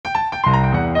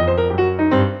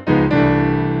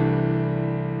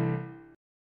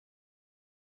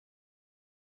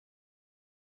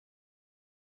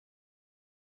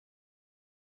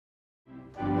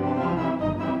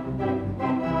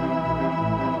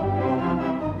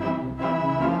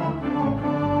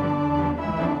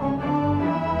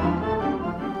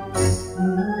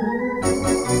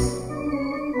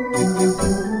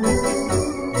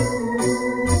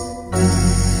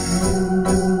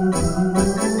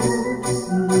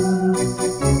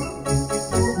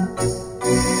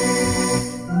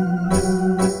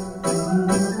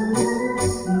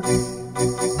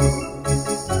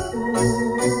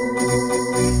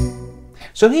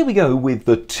So here we go with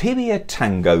the Tibia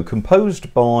Tango,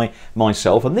 composed by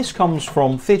myself, and this comes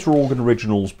from Theatre Organ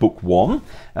Originals Book 1,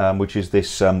 which is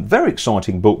this very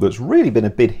exciting book that's really been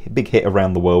a big hit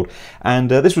around the world.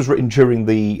 And this was written during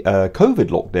the COVID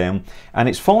lockdown, and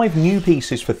it's 5 new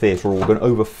pieces for theatre organ,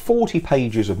 over 40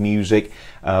 pages of music,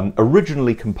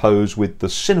 originally composed with the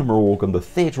cinema organ, the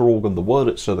theatre organ, the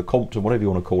Wurlitzer, the Compton, whatever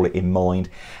you want to call it, in mind.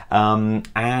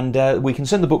 We can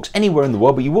send the books anywhere in the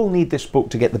world, but you will need this book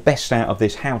to get the best out of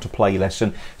this how to play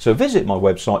lesson. So visit my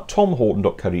website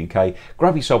tomhorton.co.uk,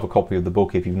 grab yourself a copy of the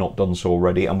book if you've not done so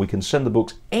already, and we can send the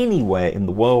books anywhere in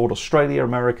the world: Australia,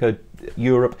 America,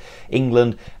 Europe,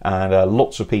 England, and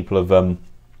lots of people have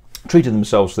treated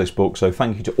themselves to this book, so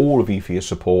thank you to all of you for your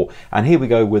support. And here we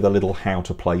go with a little how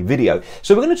to play video.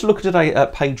 So we're going to look today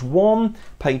at page 1,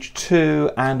 page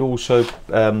 2, and also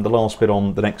the last bit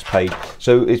on the next page.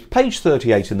 So it's page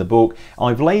 38 in the book.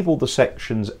 I've labelled the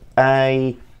sections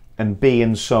A and B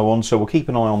and so on, so we'll keep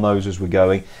an eye on those as we're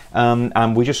going.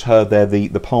 And we just heard there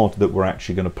the part that we're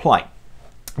actually going to play.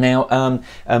 Now,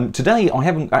 today I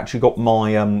haven't actually got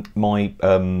my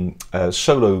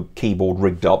solo keyboard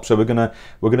rigged up, so we're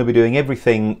gonna be doing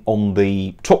everything on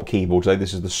the top keyboard today.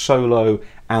 This is the solo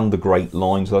and the great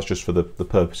line, so that's just for the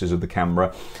purposes of the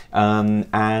camera.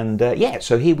 Yeah,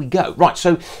 so here we go. Right,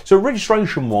 so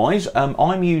registration wise,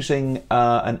 I'm using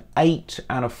an 8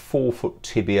 and a 4 foot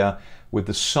tibia with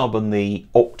the sub and the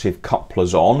octave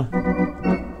couplers on,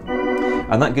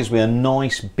 and that gives me a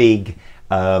nice big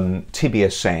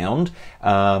tibia sound.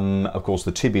 Of course,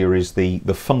 the tibia is the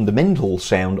fundamental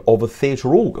sound of a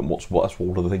theatre organ. That's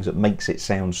one of the things that makes it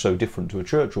sound so different to a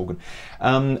church organ.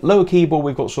 Lower keyboard,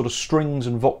 we've got sort of strings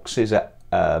and voxes at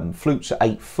flutes at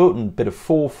 8 foot and a bit of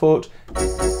 4 foot,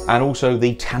 and also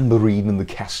the tambourine and the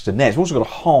castanets. We've also got a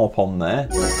harp on there,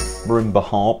 marimba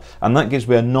harp, and that gives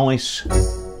me a nice,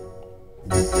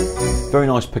 very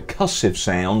nice percussive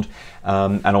sound.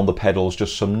 And on the pedals,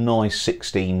 just some nice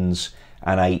 16s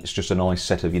and 8s, just a nice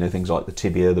set of, things like the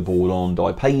tibia, the bourdon,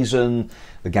 diapason,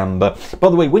 the gamba.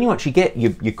 By the way, when you actually get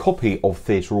your copy of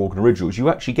Theatre Organ Originals, you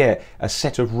actually get a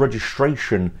set of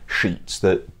registration sheets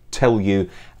that tell you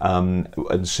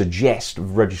and suggest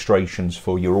registrations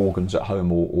for your organs at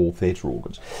home or theatre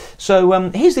organs. So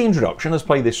here's the introduction. Let's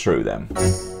play this through then.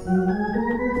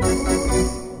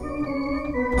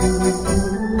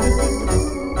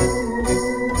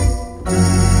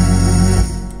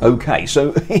 Okay,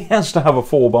 so it has to have a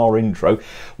 4-bar intro.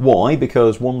 Why?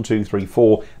 Because 1, 2, 3,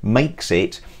 4 makes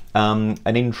it an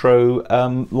intro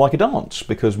like a dance,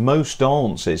 because most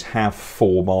dances have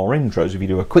 4-bar intros. If you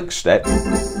do a quick step,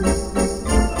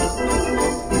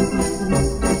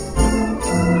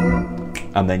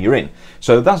 and then you're in.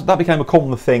 So that became a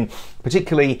common thing,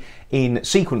 particularly in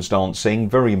sequence dancing,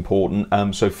 very important.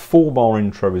 So 4-bar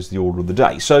intro is the order of the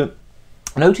day. So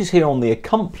notice here on the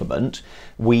accompaniment,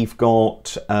 we've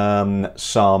got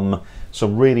some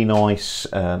really nice,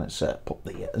 let's put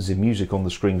the music on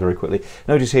the screen very quickly.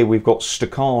 Notice here we've got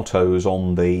staccatos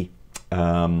on the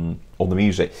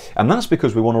music, and that's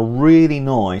because we want a really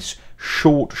nice,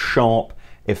 short, sharp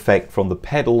effect from the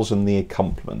pedals and the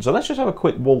accompaniment. So let's just have a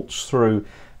quick waltz through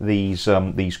these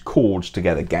chords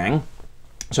together, gang.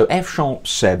 So F sharp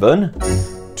 7,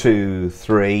 2,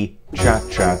 3, cha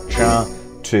cha cha,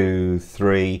 2,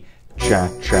 3, cha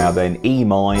cha, then E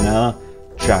minor,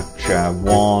 cha cha,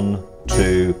 1,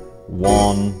 2,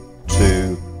 1,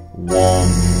 2, 1,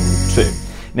 2.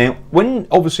 Now,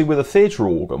 obviously with a theatre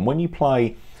organ, when you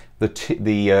play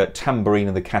the tambourine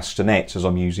and the castanets, as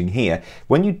I'm using here,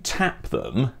 when you tap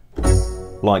them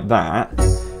like that,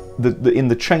 in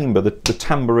the chamber, the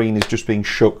tambourine is just being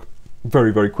shook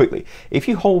very, very quickly. If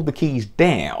you hold the keys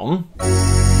down,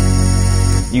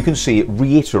 you can see it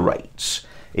reiterates.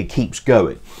 It keeps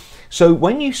going. So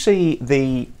when you see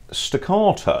the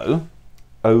staccato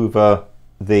over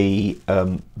the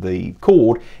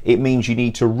chord, it means you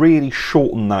need to really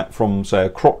shorten that from, say, a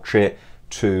crotchet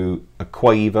to a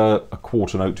quaver, a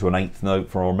quarter note to an 8th note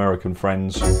for our American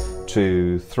friends,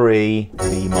 2, 3,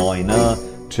 B minor,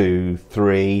 2,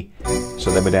 3.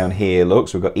 So then we're down here, look,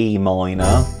 so we've got E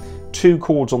minor, 2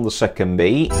 chords on the second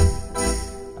beat,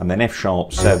 and then F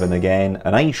sharp 7 again,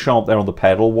 an A sharp there on the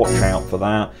pedal, watch out for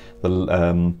that,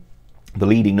 the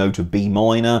leading note of B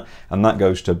minor, and that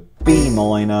goes to B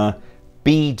minor,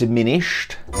 B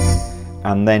diminished,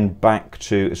 and then back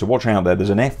to, so watch out there, there's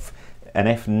an F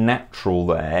natural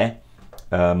there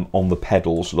on the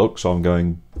pedals, look, so I'm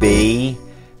going B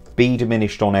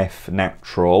diminished on F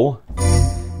natural,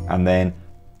 and then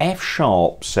F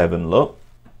sharp 7, look,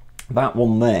 that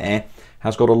one there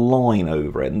has got a line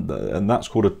over it, and that's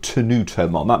called a tenuto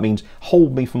mark. That means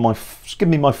give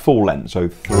me my full length, so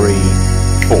 3,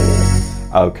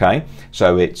 4. Okay,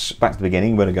 so it's back to the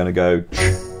beginning. We're going to go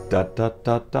da da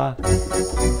da da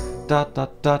da da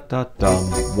da da da.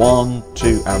 1,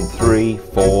 2 and 3,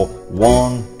 4.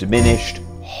 1 diminished,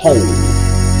 hold.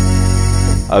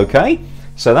 Okay,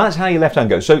 so that's how your left hand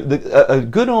goes. So a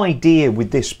good idea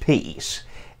with this piece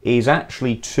is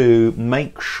actually to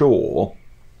make sure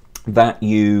that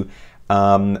you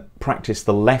practice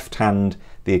the left hand,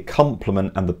 the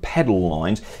accompaniment and the pedal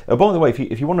lines. By the way,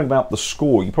 if you're wondering about the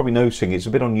score, you're probably noticing it's a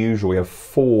bit unusual. We have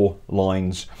 4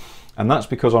 lines, and that's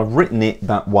because I've written it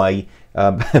that way.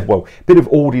 Well, a bit of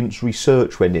audience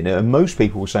research went in it, and most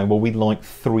people were saying, well, we'd like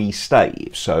 3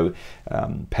 staves, so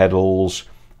pedals,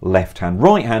 left hand,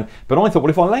 right hand. But I thought, well,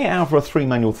 if I lay it out for a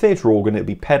 3-manual theatre organ, it'd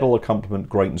be pedal, accompaniment,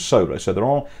 grate and solo. So there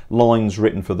are lines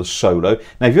written for the solo.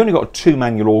 Now, if you've only got a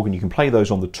 2-manual organ, you can play those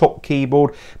on the top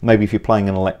keyboard. Maybe if you're playing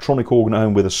an electronic organ at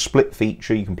home with a split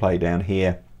feature, you can play down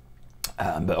here.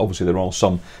 But obviously there are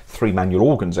some 3-manual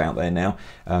organs out there now.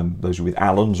 Those are with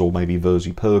Allens or maybe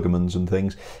Verzi Pergamons and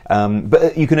things.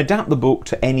 But you can adapt the book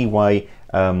to any way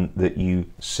that you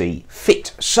see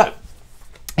fit. So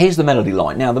here's the melody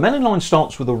line. Now the melody line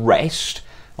starts with a rest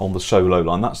on the solo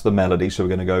line. That's the melody. So we're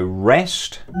going to go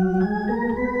rest.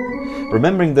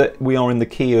 Remembering that we are in the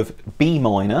key of B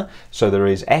minor, so there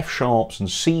is F sharps and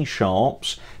C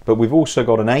sharps, but we've also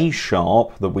got an A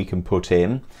sharp that we can put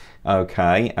in.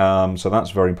 Okay, so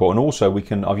that's very important. Also,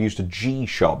 I've used a G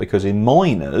sharp because in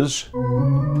minors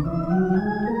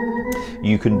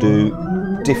you can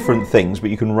do different things,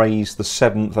 but you can raise the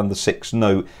 7th and the 6th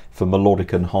note for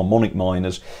melodic and harmonic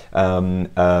minors.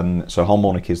 So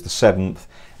harmonic is the 7th,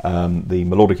 the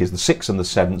melodic is the 6th and the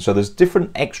 7th. So there's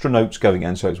different extra notes going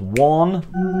in. So it's 1.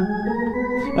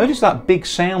 Notice that big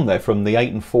sound there from the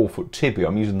 8 and 4 foot tibia.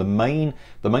 I'm using the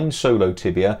main solo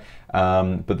tibia,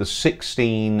 but the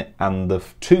 16 and the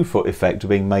 2 foot effect are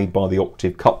being made by the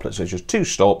octave couplet. So it's just 2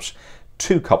 stops,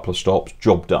 2 coupler stops,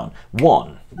 job done.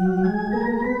 1.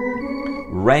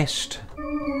 Rest.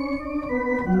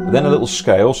 Then a little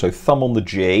scale, so thumb on the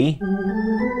G,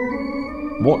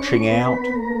 watching out,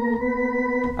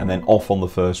 and then off on the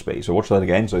first beat. So watch that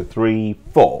again. So 3,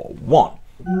 4, 1.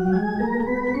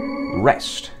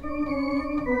 Rest.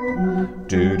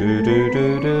 Do do do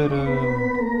do do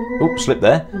do. Oops, slip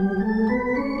there.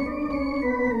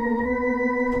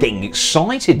 Getting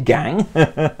excited, gang.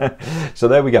 So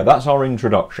there we go. That's our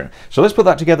introduction. So let's put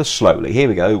that together slowly. Here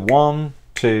we go. 1,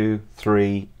 2,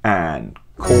 3, and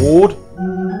chord.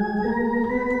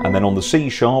 And then on the C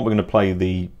sharp, we're going to play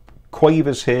the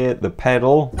quavers here, the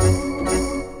pedal,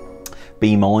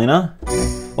 B minor,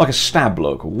 like a stab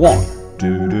look. 1,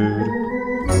 2,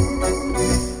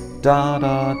 da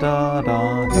da da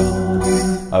da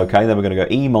da. Okay, then we're going to go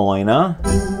E minor.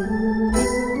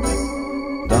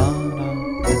 Da da.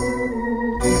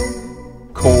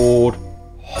 Chord,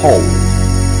 hold.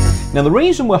 Now the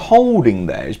reason we're holding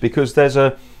there is because there's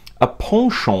a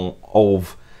penchant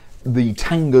of the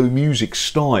tango music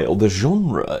style, the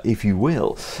genre, if you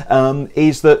will,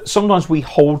 is that sometimes we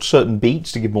hold certain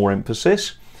beats to give more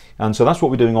emphasis, and so that's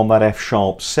what we're doing on that F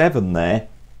sharp 7 there.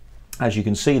 As you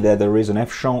can see there is an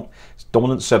F sharp,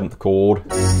 dominant 7th chord,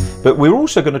 but we're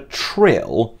also going to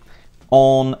trill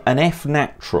on an F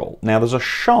natural. Now there's a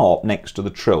sharp next to the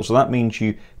trill, so that means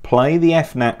you play the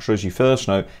F natural as your first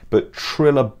note, but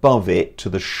trill above it to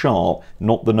the sharp,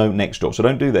 not the note next door. So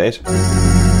don't do this.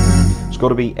 It's got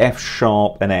to be F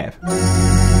sharp and F.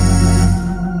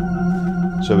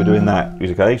 So we're doing that,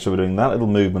 okay? So we're doing that little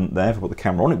movement there. If I put the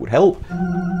camera on, it would help.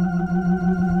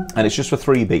 And it's just for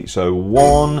 3 beats. So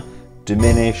 1,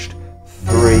 diminished,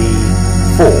 3,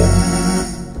 4.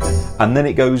 And then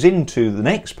it goes into the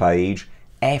next page,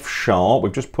 F sharp.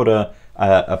 We've just put a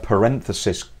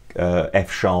parenthesis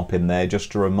F sharp in there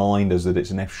just to remind us that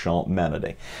it's an F sharp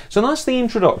melody. So that's the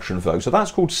introduction, folks. So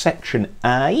that's called section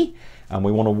A, and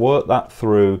we want to work that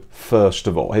through first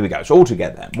of all. Here we go. So all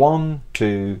together then. 1,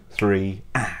 2, 3,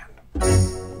 and.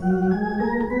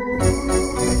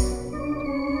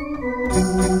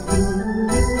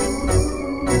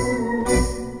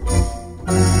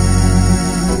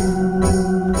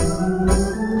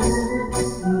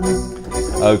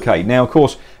 Okay, now of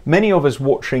course many of us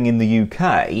watching in the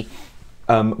UK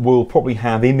will probably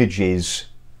have images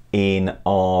in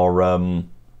our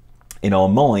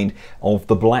mind of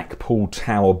the Blackpool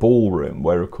Tower Ballroom,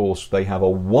 where of course they have a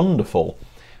wonderful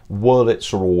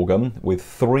Wurlitzer organ with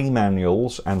 3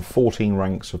 manuals and 14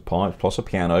 ranks of pipes plus a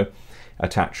piano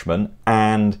attachment,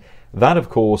 and that of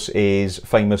course is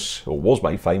famous, or was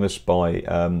made famous, by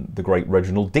the great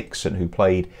Reginald Dixon, who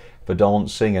played for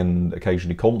dancing and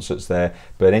occasionally concerts there,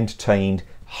 but entertained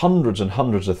hundreds and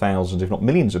hundreds of thousands, if not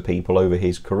millions of people over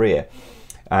his career.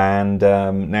 And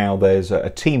now there's a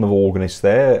team of organists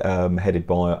there, headed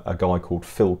by a guy called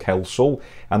Phil Kelsall,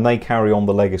 and they carry on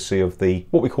the legacy of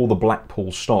what we call the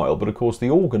Blackpool style. But of course the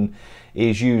organ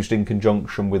is used in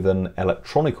conjunction with an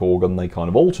electronic organ. They kind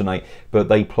of alternate, but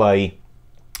they play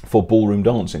for ballroom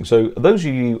dancing. So those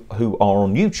of you who are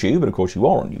on YouTube, and of course you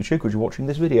are on YouTube because you're watching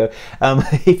this video,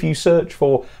 if you search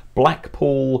for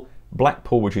Blackpool,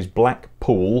 which is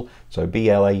Blackpool, so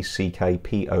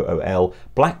Blackpool,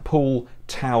 Blackpool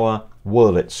Tower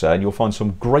Wurlitzer, and you'll find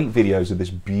some great videos of this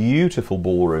beautiful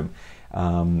ballroom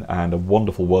and a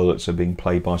wonderful Wurlitzer being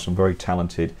played by some very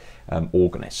talented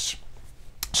organists.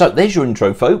 So there's your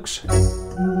intro, folks.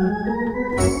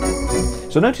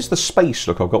 So notice the space,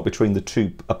 look, I've got between the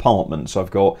two apartments.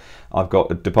 I've got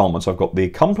departments. I've got the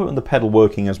accompaniment and the pedal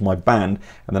working as my band,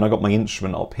 and then I've got my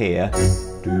instrument up here.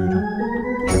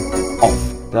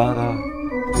 Off, da da,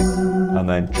 and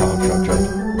then cha cha cha.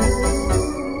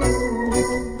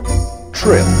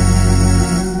 Trill.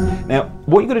 Now,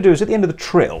 what you've got to do is at the end of the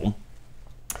trill,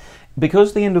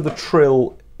 because the end of the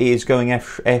trill is going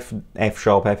F sharp, F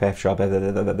sharp,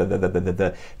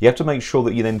 you have to make sure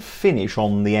that you then finish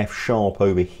on the F sharp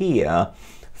over here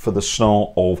for the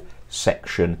start of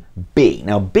section B.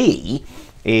 Now B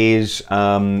is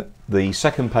the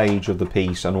second page of the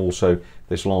piece and also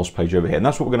this last page over here, and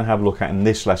that's what we're going to have a look at in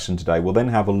this lesson today. We'll then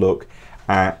have a look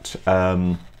at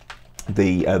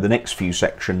the next few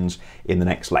sections in the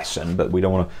next lesson, but we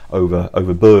don't want to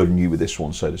overburden you with this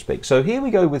one, so to speak. So here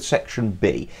we go with section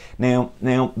B. Now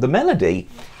the melody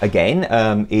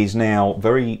again is now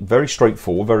very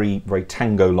straightforward, very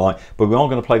tango-like, but we are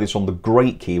going to play this on the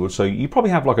great keyboard. So you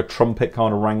probably have like a trumpet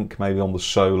kind of rank maybe on the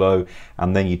solo,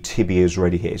 and then your tibias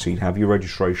ready here. So you'd have your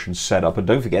registration set up, and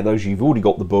don't forget, those of you who've already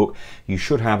got the book, you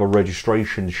should have a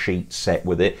registration sheet set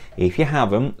with it. If you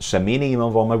haven't, send me an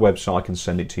email on my website. I can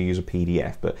send it to you as a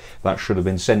PDF, but that should have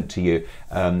been sent to you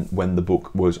when the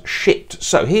book was shipped.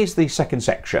 So here's the second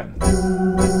section.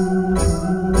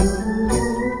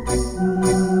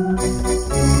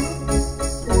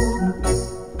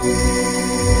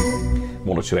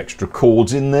 One or two extra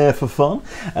chords in there for fun.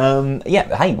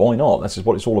 Yeah, hey, why not? This is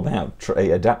what it's all about,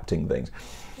 adapting things.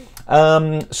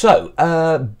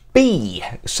 B,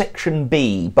 section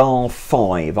B, bar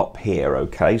 5 up here,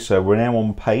 okay, so we're now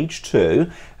on page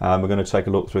 2, we're going to take a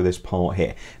look through this part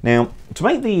here. Now, to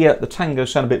make the tango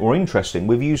sound a bit more interesting,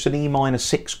 we've used an E minor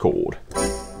 6 chord.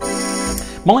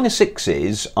 Minor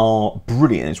 6s are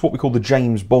brilliant. It's what we call the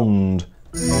James Bond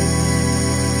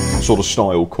sort of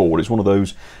style chord. It's one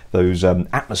of those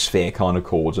atmosphere kind of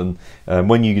chords, and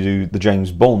when you do the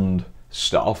James Bond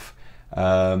stuff,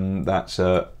 that's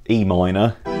E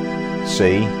minor,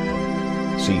 C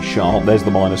sharp, there's the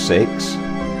minor 6,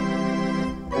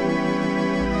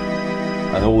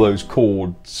 and all those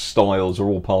chord styles are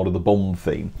all part of the Bond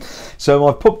theme. So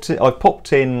I've popped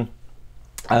in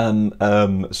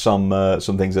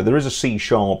some things there. There is a C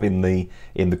sharp in the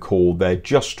chord there,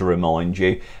 just to remind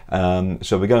you.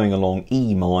 So we're going along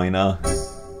E minor,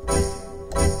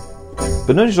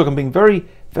 but notice, look, I'm being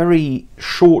very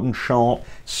short and sharp.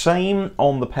 Same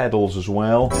on the pedals as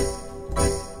well.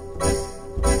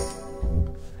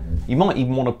 You might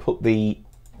even want to put the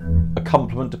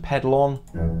accompaniment to pedal on,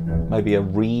 maybe a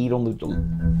reed on the,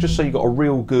 just so you've got a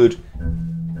real good,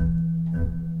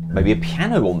 maybe a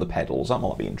piano on the pedals. That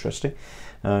might be interesting.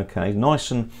 Okay,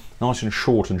 nice and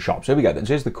short and sharp. So here we go then. So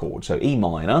here's the chord. So E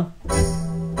minor.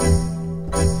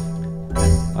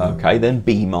 Okay, then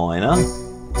B minor.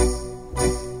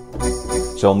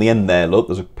 So on the end there, look,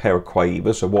 there's a pair of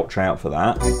quavers, so watch out for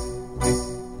that.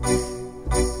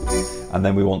 And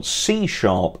then we want C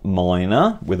sharp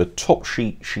minor with a top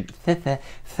sheet,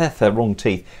 wrong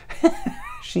teeth.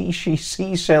 C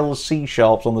cells, C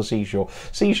sharps on the C sharp.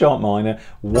 C sharp minor,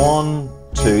 1,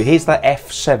 2. Here's that F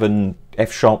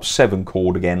sharp 7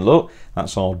 chord again, look.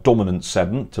 That's our dominant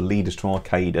 7 to lead us to our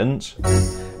cadence.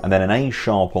 And then an A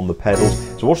sharp on the pedals.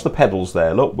 So watch the pedals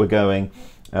there, look, we're going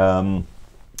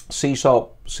C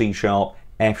sharp, C sharp,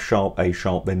 F sharp, A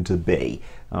sharp, then to B.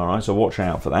 All right, so watch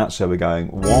out for that. So we're going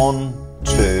 1,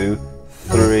 2,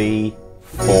 3,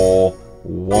 4,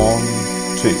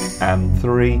 1, 2, and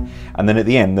 3. And then at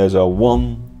the end, there's a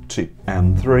 1, 2,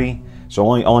 and 3. So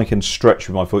I can stretch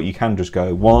with my foot. You can just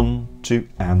go 1, 2,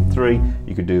 and 3.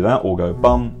 You could do that, or go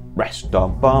bum, rest, da,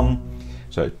 bum.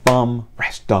 So it's bum,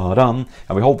 rest, da, dum.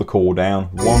 And we hold the chord down.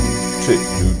 1,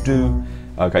 2, do.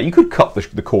 Okay, you could cut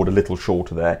the chord a little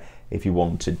shorter there if you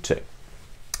wanted to.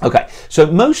 Okay, so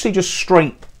mostly just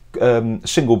straight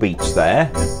single beats there,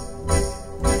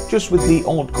 just with the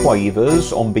odd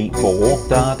quavers on beat 4.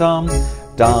 Da dum,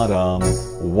 1, 2,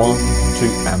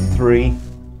 and 3.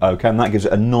 okay, and that gives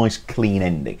it a nice clean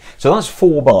ending. So that's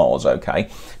 4 bars, okay.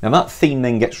 Now that theme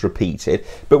then gets repeated,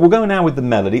 but we'll go now with the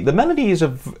melody. The melody is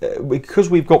because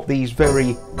we've got these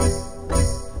very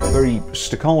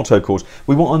staccato chords,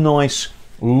 we want a nice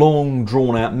long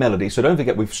drawn out melody. So don't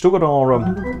forget, we've still got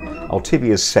our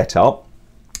tibias set up.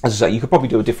 As I say, you could probably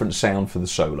do a different sound for the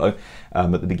solo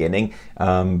at the beginning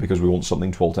because we want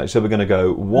something to alternate. So we're going to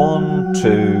go 1,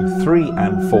 2, 3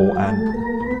 and 4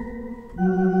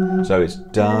 and... So it's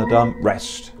da-dum,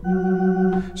 rest.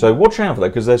 So watch out for that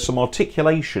because there's some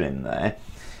articulation in there.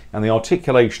 And the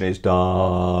articulation is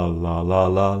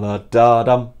da-la-la-la-la,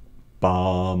 da-dum,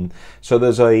 bum. So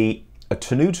there's a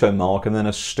tenuto mark and then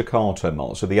a staccato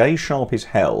mark. So the A sharp is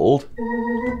held,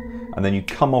 and then you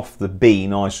come off the B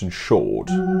nice and short.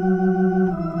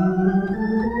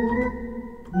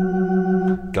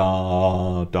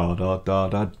 Da da da da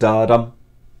da da dum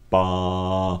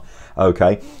ba.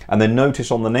 Okay, and then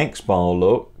notice on the next bar,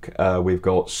 look, we've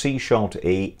got C sharp to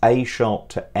E, A sharp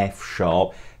to F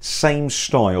sharp. Same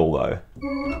style though.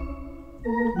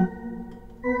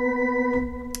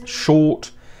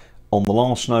 Short on the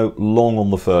last note, long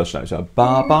on the first note. So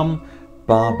ba bum,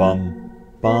 ba bum,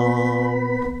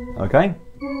 bum. Okay.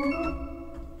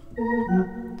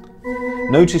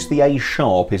 Notice the A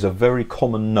sharp is a very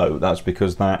common note. That's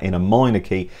because that in a minor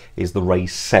key is the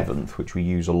raised 7th, which we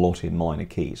use a lot in minor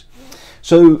keys.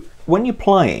 So when you're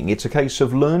playing, it's a case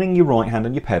of learning your right hand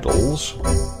and your pedals.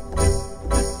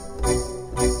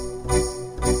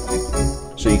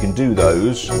 So you can do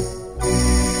those.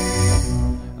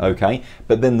 Okay,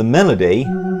 but then the melody,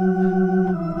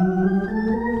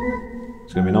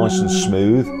 it's going to be nice and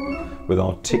smooth with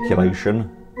articulation.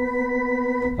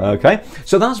 Okay,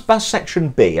 so that's bass section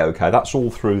B. Okay, that's all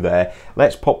through there.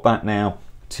 Let's pop that now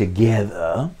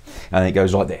together, and it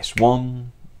goes like this: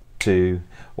 1, 2,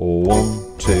 or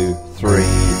 1, 2, 3,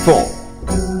 4.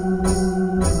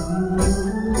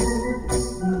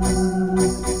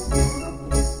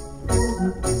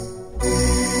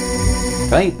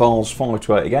 Okay, bars 5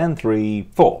 to 8 again, 3,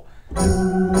 4.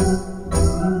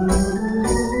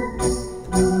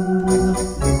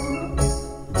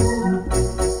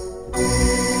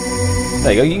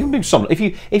 There you go. You can do some. If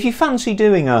you fancy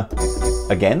doing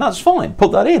again, that's fine.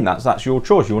 Put that in. That's your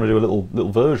choice. You want to do a little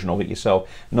version of it yourself,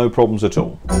 no problems at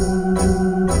all.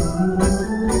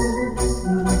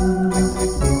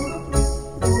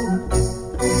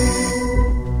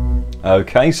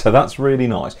 Okay, so that's really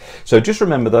nice. So just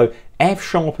remember though, F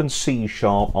sharp and C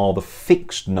sharp are the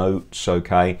fixed notes.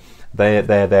 Okay, they're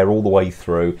there all the way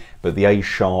through, but the A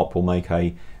sharp will make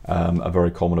a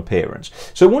very common appearance.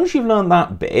 So once you've learned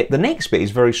that bit, the next bit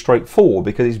is very straightforward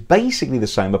because it's basically the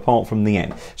same apart from the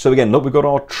end. So again, look, we've got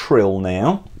our trill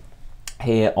now.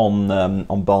 Here on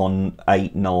bar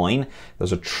 8, 9,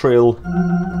 there's a trill.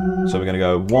 So we're going to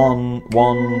go 1,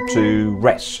 1, 2,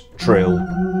 rest, trill.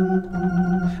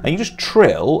 And you just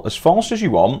trill as fast as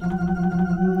you want,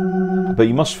 but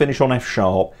you must finish on F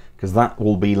sharp because that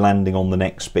will be landing on the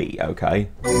next beat, okay?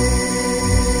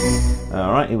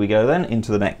 Alright, here we go then,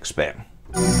 into the next bit.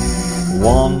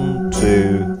 1,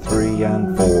 2, 3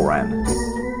 and 4 and.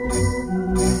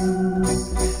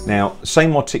 Now,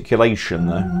 same articulation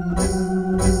though.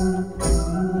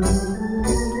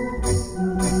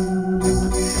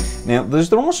 Now,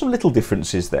 there are some little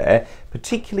differences there,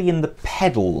 particularly in the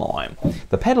pedal line.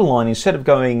 The pedal line, instead of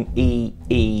going E,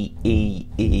 E, E,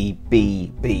 E,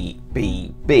 B, B,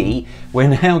 B, B, we're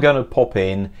now going to pop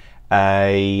in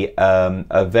a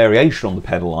variation on the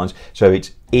pedal lines. So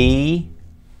it's E,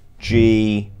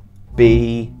 G,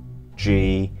 B,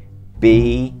 G,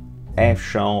 B, F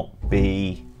sharp,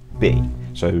 B, B.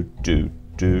 So do,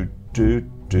 do, do,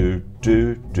 do,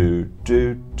 do, do,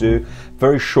 do, do.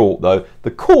 Very short though.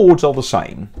 The chords are the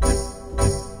same.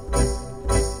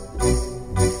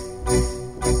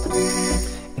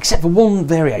 Except for one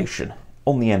variation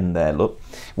on the end there, look.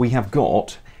 We have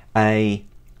got a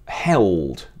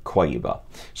held quaver.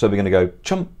 So we're going to go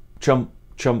chump, chump,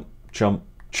 chump, chump,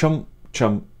 chump,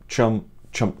 chump, chump,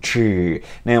 chump, choo.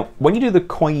 Now, when you do the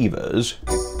quavers,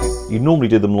 you normally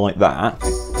do them like that.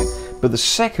 But the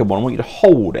second one, I want you to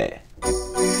hold it.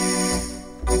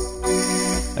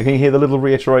 And can you hear the little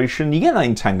reiteration? You get that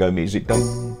in tango music.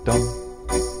 Dum, dum,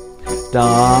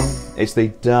 dum. It's the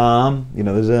dum, you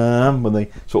know, the when they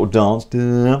sort of dance,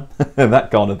 dum,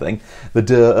 that kind of thing.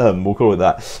 The we'll call it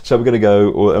that. So we're going to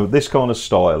go this kind of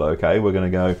style, okay? We're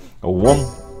going to go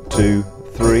 1, 2,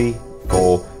 3,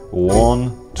 4,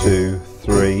 1, 2,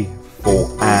 3,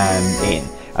 4, and in.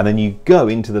 And then you go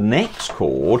into the next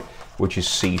chord, which is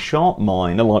C sharp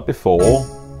minor, like before,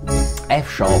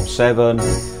 F sharp 7,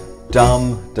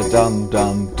 dum, da dum,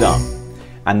 dum, dum.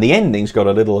 and the ending's got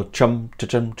a little chum to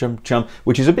chum chum chum,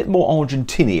 which is a bit more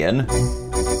Argentinian.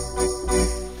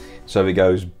 So it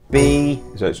goes B,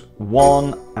 so it's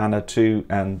 1 and a 2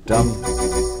 and dum.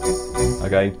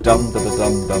 Okay, dum da da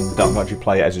dum dum dum. If I actually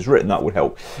play it as it's written, that would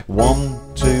help.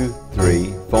 1, 2,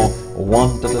 3, 4.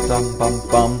 1 da da dum bum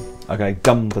bum. Okay,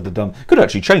 dum da da dum. Could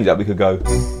actually change that. We could go.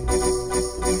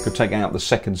 Could take out the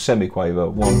second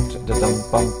semiquaver. 1 da da dum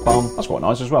bum bum. That's quite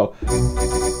nice as well.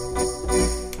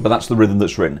 But that's the rhythm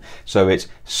that's written. So it's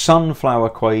sunflower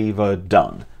quaver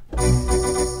done.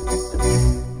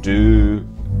 Do.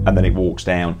 And then it walks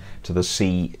down to the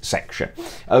C section.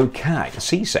 Okay, the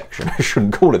C section. I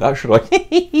shouldn't call it that, should I?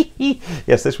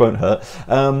 Yes, this won't hurt.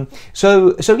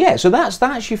 So that's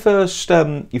your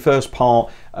first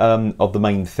part of the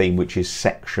main theme, which is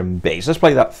section B. So let's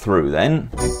play that through then.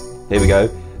 Here we go.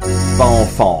 Bar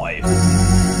 5.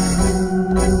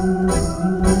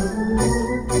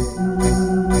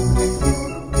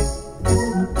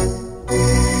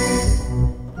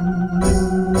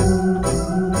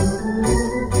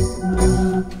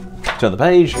 Turn the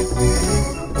page.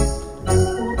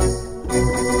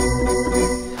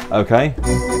 Okay.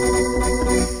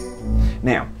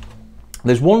 Now,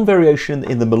 there's one variation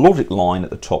in the melodic line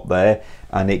at the top there,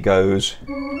 and it goes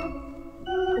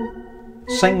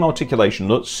same articulation.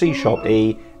 Look, C sharp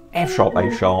E, F sharp A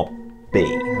sharp B.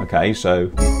 Okay, so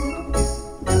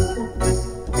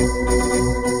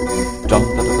dum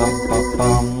da da dum ba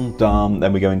bum dum.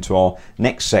 Then we go into our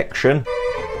next section.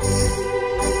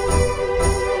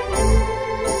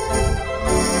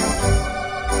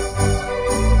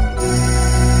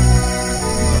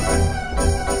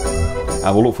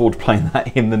 And we'll look forward to playing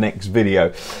that in the next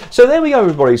video. So there we go,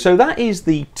 everybody. So that is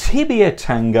the Tibia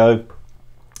Tango.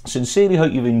 Sincerely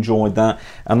hope you've enjoyed that.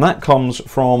 And that comes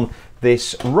from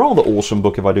this rather awesome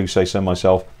book, if I do say so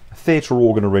myself, Theatre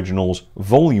Organ Originals,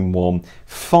 Volume 1.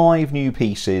 5 new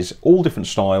pieces, all different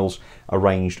styles,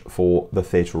 arranged for the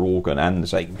theatre organ. And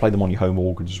so you can play them on your home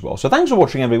organs as well. So thanks for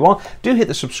watching, everyone. Do hit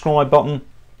the subscribe button.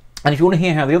 And if you want to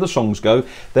hear how the other songs go,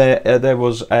 there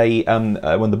was a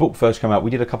when the book first came out, we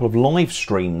did a couple of live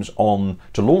streams on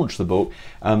to launch the book,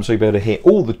 so you'll be able to hear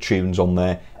all the tunes on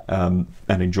there and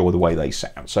enjoy the way they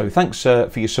sound. So thanks for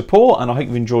your support, and I hope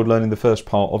you've enjoyed learning the first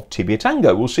part of Tibia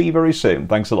Tango. We'll see you very soon.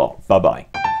 Thanks a lot. Bye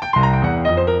bye.